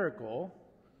that miracle,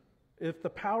 if the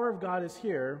power of God is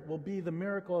here, will be the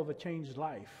miracle of a changed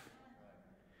life.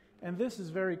 And this is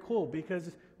very cool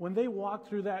because when they walk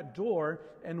through that door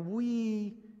and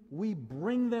we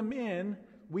bring them in,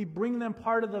 we bring them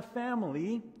part of the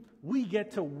family, we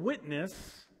get to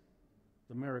witness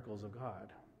the miracles of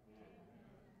God.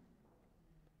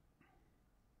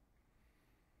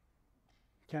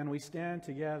 Can we stand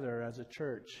together as a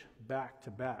church, back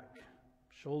to back,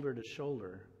 shoulder to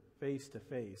shoulder, face to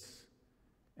face,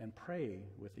 and pray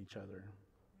with each other?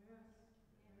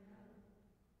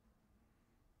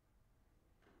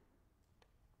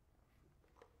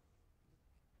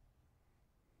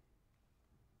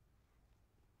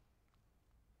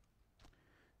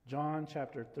 John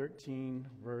chapter 13,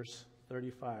 verse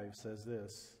 35 says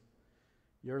this: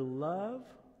 "Your love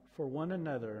for one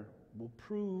another will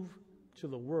prove to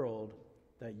the world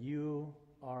that you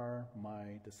are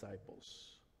my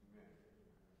disciples."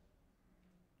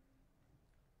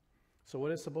 So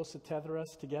what is supposed to tether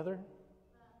us together?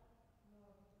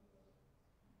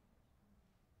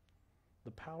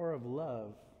 The power of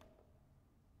love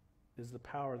is the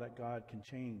power that God can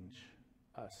change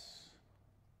us.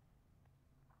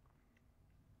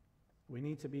 We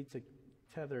need to be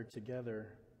tethered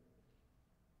together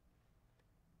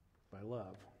by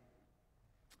love.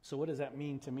 So what does that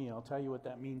mean to me? I'll tell you what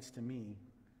that means to me.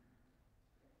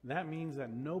 That means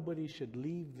that nobody should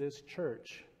leave this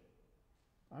church.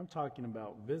 I'm talking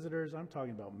about visitors, I'm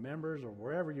talking about members, or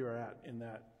wherever you're at in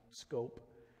that scope,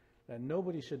 that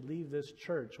nobody should leave this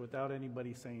church without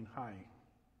anybody saying hi.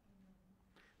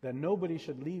 That nobody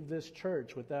should leave this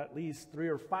church with at least 3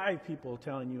 or 5 people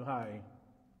telling you hi.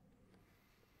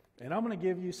 And I'm going to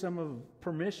give you some of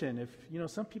permission. If,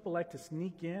 some people like to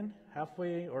sneak in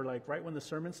halfway or like right when the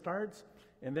sermon starts,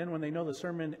 and then when they know the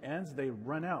sermon ends, they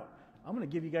run out. I'm going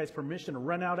to give you guys permission to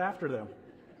run out after them.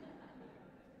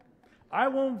 I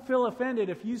won't feel offended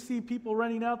if you see people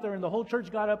running out there and the whole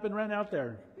church got up and ran out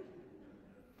there.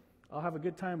 I'll have a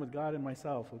good time with God and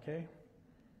myself, okay?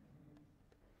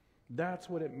 That's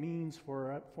what it means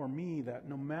for me, that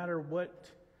no matter what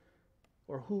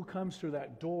or who comes through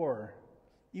that door,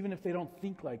 even if they don't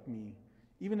think like me,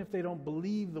 even if they don't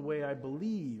believe the way I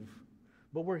believe,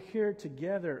 but we're here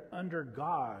together under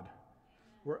God.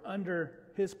 We're under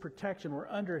His protection. We're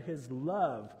under His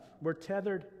love. We're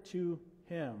tethered to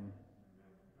Him.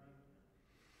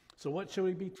 So what should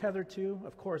we be tethered to?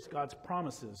 Of course, God's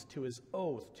promises, to His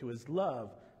oath, to His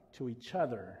love, to each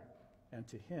other, and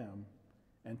to Him,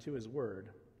 and to His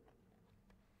Word.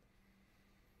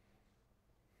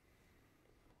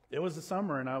 It was the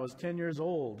summer and I was 10 years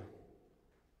old.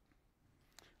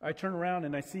 I turn around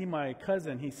and I see my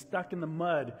cousin. He's stuck in the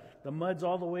mud. The mud's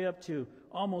all the way up to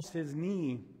almost his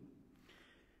knee.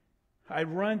 I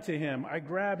run to him. I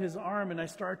grab his arm and I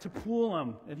start to pull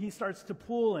him. And he starts to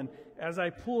pull. And as I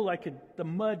pull, the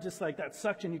mud just like that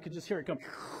suction, you could just hear it come.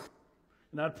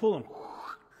 And I'd pull him.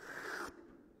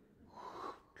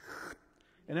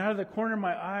 And out of the corner of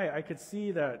my eye, I could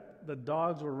see that the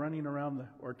dogs were running around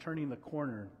or turning the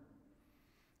corner.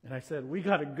 And I said, we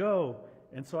got to go.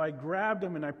 And so I grabbed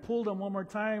him and I pulled him one more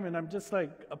time. And I'm just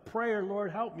like a prayer,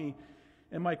 Lord, help me.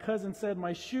 And my cousin said,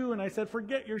 my shoe. And I said,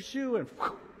 forget your shoe. And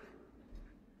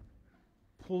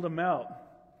pulled him out.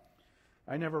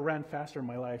 I never ran faster in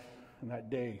my life in that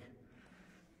day.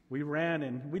 We ran,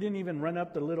 and we didn't even run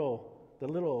up the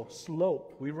little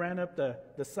slope. We ran up the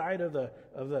side of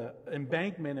the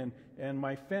embankment, and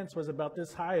my fence was about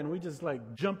this high, and we just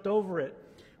like jumped over it.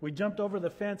 We jumped over the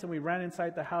fence and we ran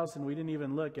inside the house, and we didn't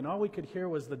even look. And all we could hear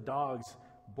was the dogs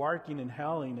barking and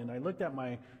howling. And I looked at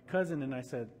my cousin and I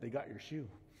said, they got your shoe.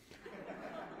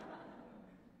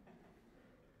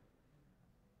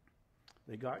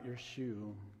 They got your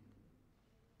shoe.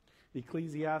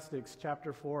 Ecclesiastes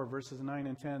chapter 4, verses 9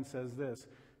 and 10 says this: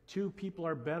 2 people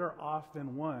are better off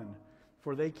than one,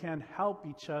 for they can help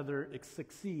each other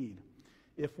succeed.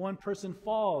 If one person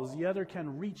falls, the other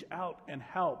can reach out and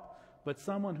help. But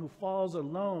someone who falls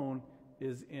alone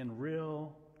is in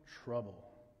real trouble.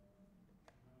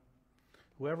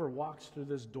 Whoever walks through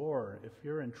this door, if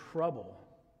you're in trouble,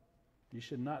 you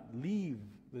should not leave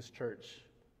this church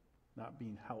not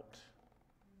being helped.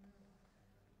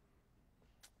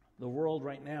 The world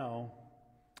right now,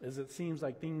 as it seems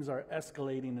like things are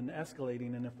escalating and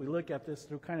escalating, and if we look at this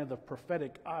through kind of the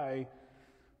prophetic eye,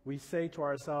 we say to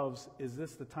ourselves, is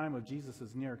this the time of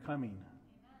Jesus' near coming?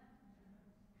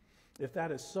 If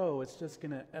that is so, it's just going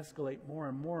to escalate more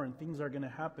and more, and things are going to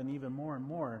happen even more and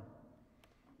more.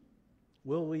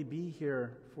 Will we be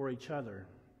here for each other?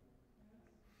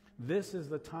 This is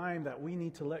the time that we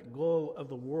need to let go of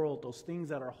the world, those things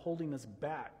that are holding us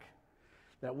back,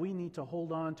 that we need to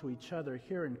hold on to each other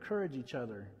here, encourage each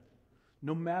other,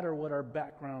 no matter what our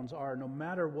backgrounds are, no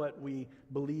matter what we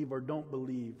believe or don't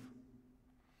believe.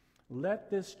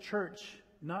 Let this church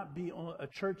not be a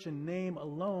church in name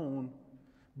alone,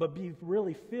 but be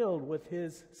really filled with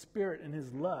His Spirit and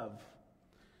His love.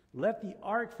 Let the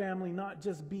Ark family not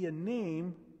just be a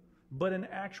name, but an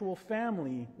actual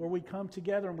family where we come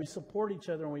together and we support each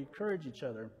other and we encourage each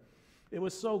other. It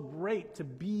was so great to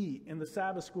be in the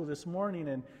Sabbath school this morning,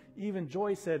 and even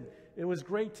Joy said it was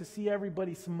great to see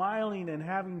everybody smiling and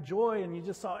having joy, and you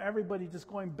just saw everybody just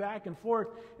going back and forth,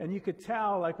 and you could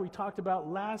tell, like we talked about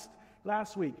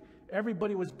last week,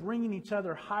 everybody was bringing each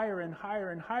other higher and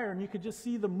higher and higher, and you could just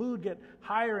see the mood get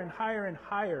higher and higher and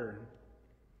higher.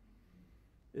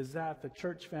 Is that the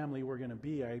church family we're going to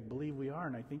be? I believe we are,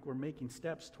 and I think we're making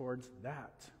steps towards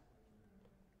that.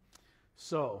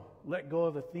 So, let go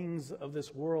of the things of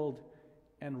this world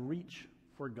and reach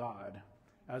for God.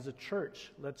 As a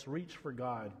church, let's reach for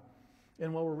God.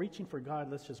 And while we're reaching for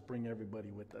God, let's just bring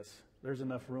everybody with us. There's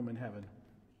enough room in heaven. Amen.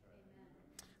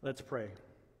 Let's pray.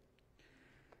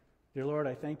 Dear Lord,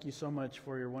 I thank you so much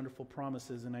for your wonderful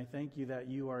promises, and I thank you that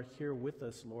you are here with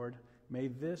us, Lord. May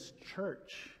this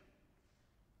church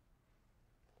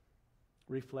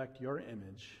reflect your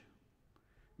image.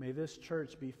 May this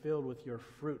church be filled with your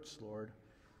fruits, Lord.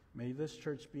 May this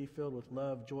church be filled with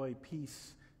love, joy,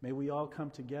 peace. May we all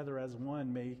come together as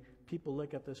one. May people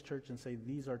look at this church and say,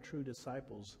 these are true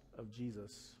disciples of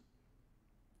Jesus.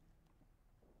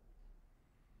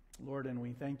 Lord, and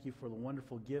we thank you for the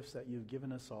wonderful gifts that you've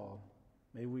given us all.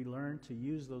 May we learn to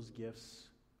use those gifts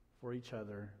for each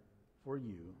other, for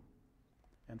you,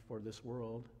 and for this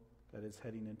world that is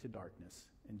heading into darkness.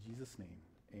 In Jesus' name,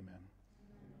 amen.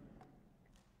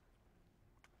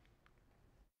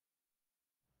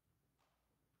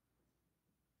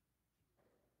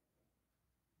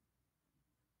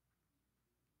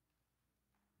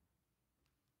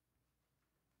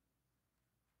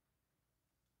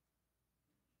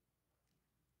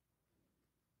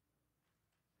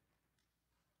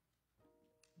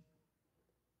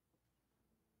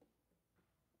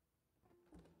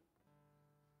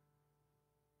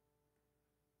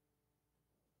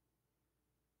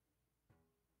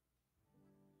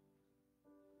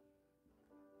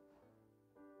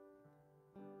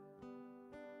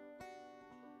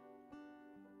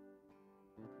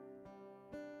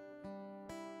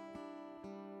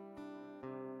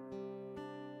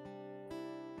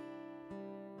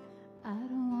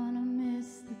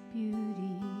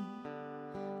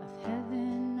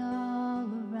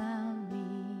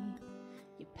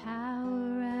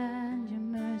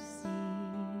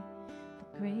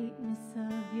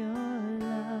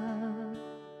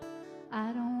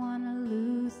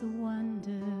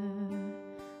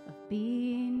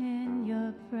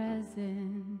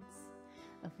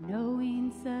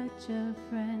 knowing such a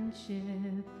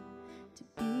friendship, to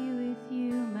be with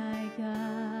you, my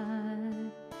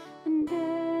God, and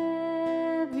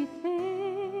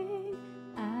everything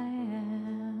I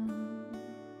am,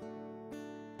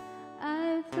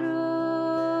 I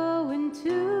throw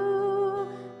into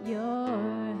your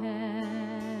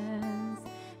hands,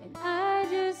 and I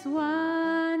just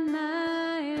want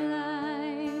my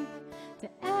life to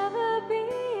ever be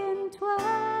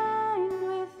entwined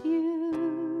with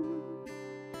you,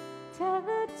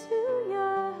 tethered to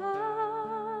your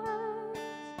heart.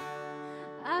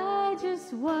 I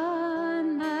just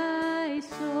want my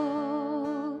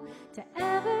soul to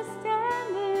ever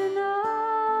stand in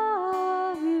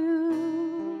awe of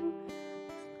you,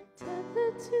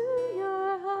 tethered to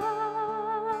your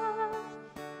heart.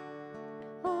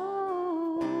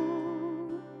 Oh,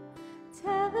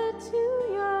 tethered to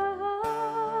your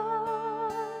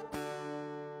heart.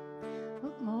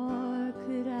 What more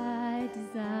could I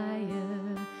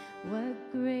desire? What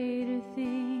greater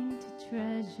thing to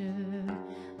treasure?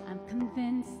 I'm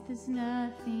convinced there's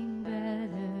nothing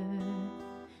better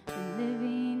than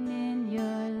living in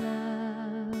your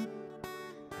love,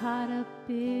 caught up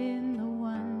in the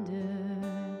wonder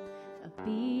of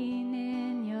being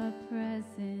in your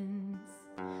presence,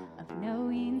 of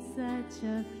knowing such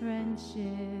a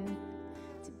friendship,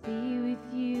 to be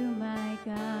with you, my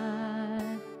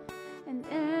God, and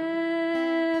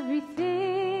everything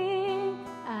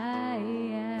I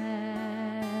am,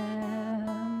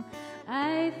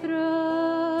 I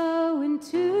throw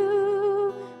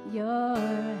into your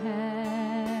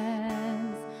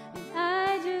hands, and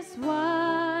I just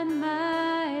want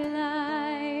my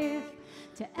life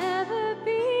to ever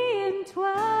be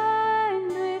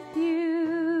entwined with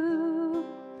you,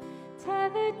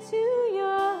 tethered to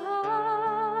your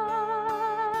heart.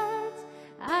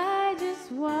 I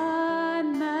just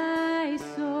want my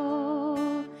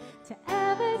soul to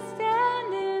ever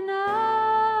stand in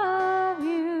awe of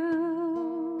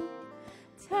you,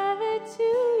 tethered to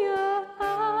your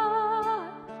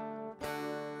heart.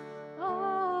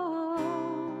 Oh,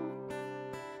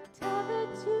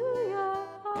 tethered to your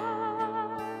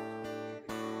heart.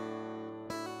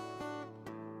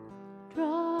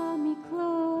 Draw me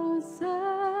closer,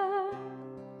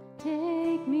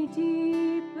 take me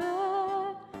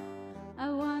deeper. I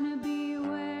wanna be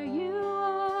where you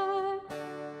are.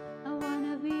 I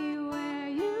wanna be where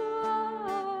you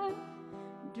are.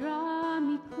 Draw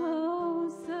me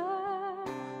closer,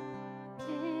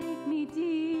 take me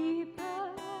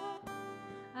deeper.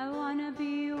 I wanna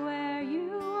be where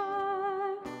you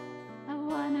are. I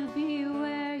wanna be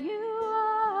where you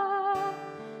are.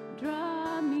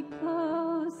 Draw me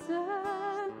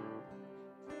closer,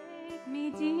 take me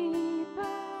deeper.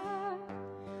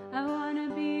 I wanna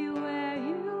be where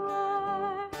you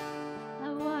are. I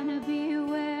wanna be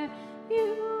where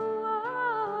you are.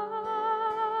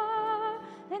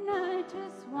 And I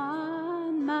just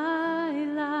want my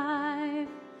life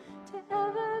to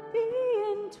ever be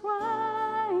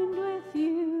entwined with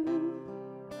you,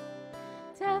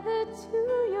 tethered to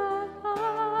your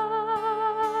heart.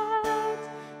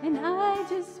 And I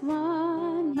just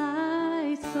want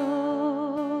my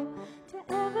soul to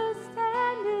ever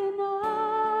stand in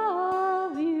awe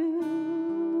of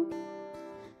you,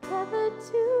 tethered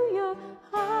to your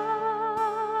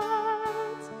heart.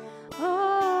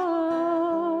 Oh,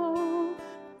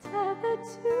 tethered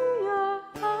to your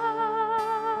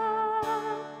heart.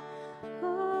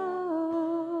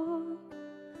 Oh,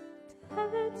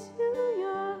 tethered to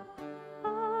your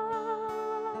heart.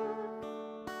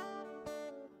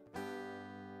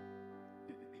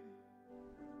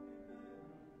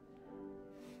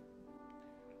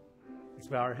 Let's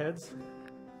bow our heads.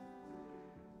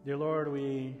 Dear Lord,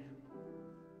 we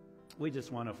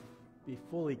just want to be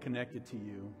fully connected to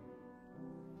you.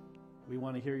 We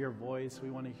want to hear your voice. We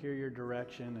want to hear your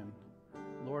direction. And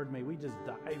Lord, may we just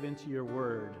dive into your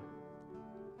word.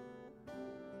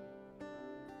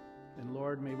 And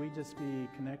Lord, may we just be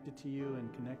connected to you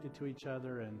and connected to each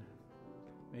other. And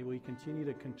may we continue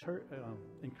to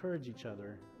encourage each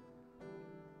other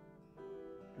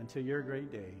until your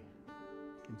great day.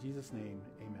 In Jesus' name,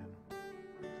 amen.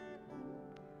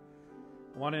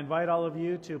 I want to invite all of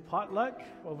you to potluck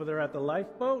over there at the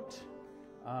lifeboat.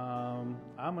 I'm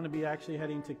going to be actually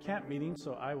heading to camp meeting,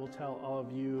 so I will tell all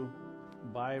of you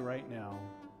bye right now.